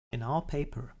In our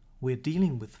paper, we're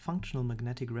dealing with functional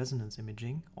magnetic resonance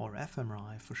imaging, or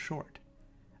fMRI for short.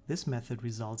 This method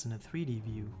results in a 3D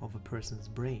view of a person's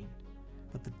brain,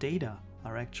 but the data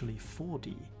are actually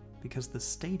 4D because the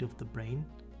state of the brain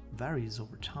varies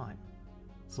over time.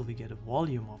 So we get a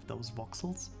volume of those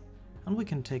voxels, and we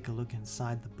can take a look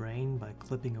inside the brain by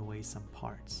clipping away some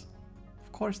parts.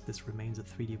 Of course, this remains a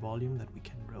 3D volume that we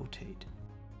can rotate.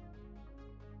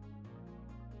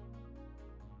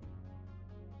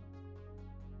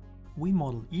 We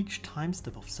model each time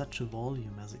step of such a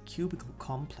volume as a cubical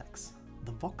complex.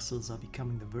 The voxels are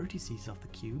becoming the vertices of the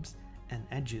cubes, and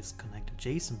edges connect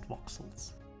adjacent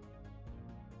voxels.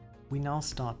 We now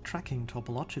start tracking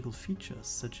topological features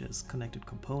such as connected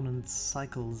components,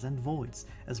 cycles and voids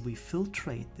as we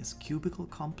filtrate this cubical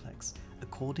complex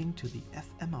according to the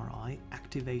fMRI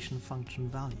activation function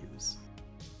values.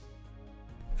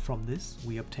 From this,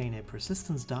 we obtain a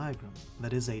persistence diagram,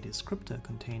 that is a descriptor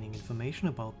containing information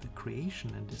about the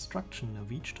creation and destruction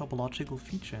of each topological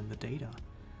feature in the data.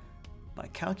 By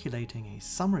calculating a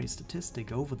summary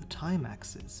statistic over the time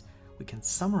axis, we can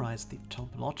summarize the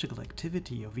topological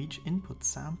activity of each input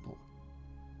sample.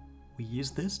 We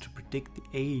use this to predict the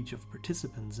age of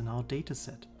participants in our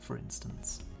dataset, for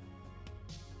instance.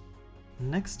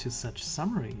 Next to such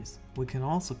summaries, we can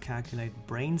also calculate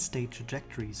brain state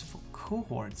trajectories for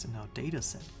cohorts in our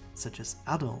dataset, such as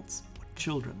adults or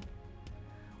children.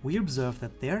 We observe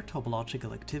that their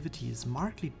topological activity is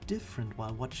markedly different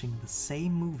while watching the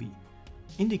same movie,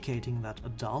 indicating that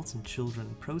adults and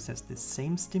children process this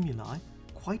same stimuli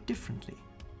quite differently.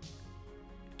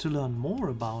 To learn more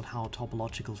about how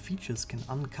topological features can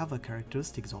uncover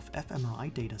characteristics of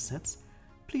fMRI datasets,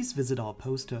 please visit our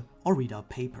poster or read our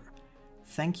paper.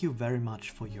 Thank you very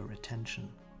much for your attention.